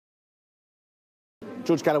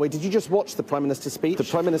George Galloway, did you just watch the Prime Minister's speech? The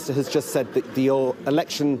Prime Minister has just said that your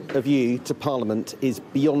election of you to Parliament is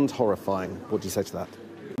beyond horrifying. What do you say to that?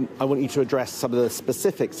 I want you to address some of the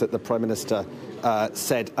specifics that the Prime Minister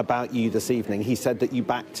said about you this evening. He said that you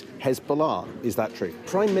backed Hezbollah. Is that true?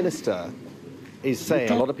 Prime Minister is saying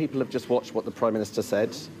a lot of people have just watched what the Prime Minister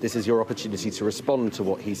said. This is your opportunity to respond to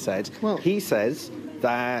what he said. Well, he says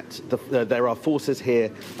that there are forces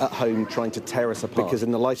here at home trying to tear us apart. Because in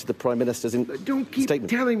the light of the Prime Minister's statement... Don't keep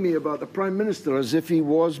telling me about the Prime Minister as if he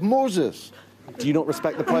was Moses. Do you not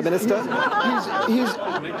respect the Prime Minister?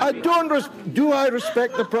 Do I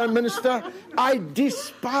respect the Prime Minister? I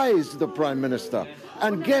despise the Prime Minister.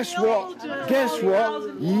 And guess what? Guess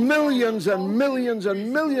what? Millions and millions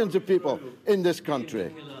and millions of people in this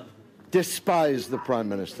country despise the Prime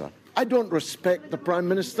Minister. I don't respect the Prime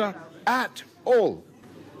Minister at all.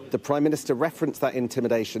 The Prime Minister referenced that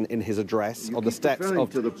intimidation in his address on the steps of...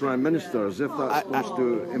 to the Prime Minister as if that's supposed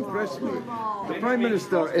to impress me. The Prime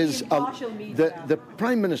Minister is the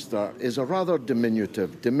Prime Minister is a rather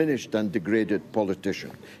diminutive, diminished and degraded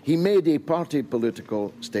politician. He made a party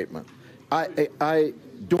political statement. I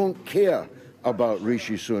don't care about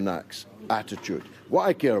Rishi Sunak's attitude. What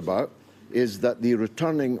I care about is that the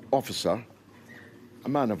returning officer, a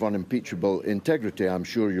man of unimpeachable integrity, I'm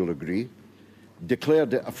sure you'll agree,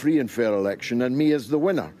 declared it a free and fair election, and me as the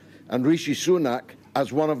winner, and Rishi Sunak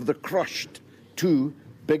as one of the crushed two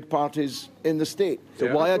big parties in the state. So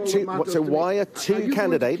yeah. Why are two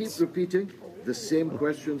candidates? Keep repeating the same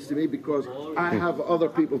questions to me because I have other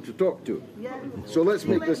people to talk to. So let's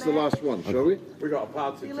make this the last one, shall we? We've got a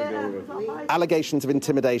party to deal with. Allegations of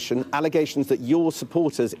intimidation, allegations that your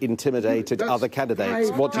supporters intimidated other candidates.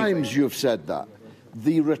 What times you've said that?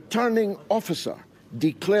 The returning officer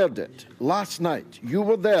declared it last night. You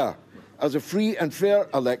were there as a free and fair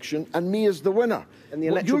election, and me as the winner. And the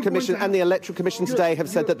Electoral Commission today have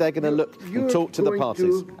said that they're going to look and talk to the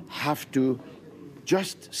parties. You have to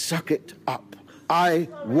just suck it up. I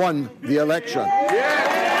won the election.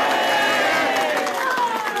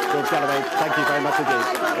 George Galloway, thank you very much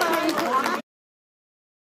indeed.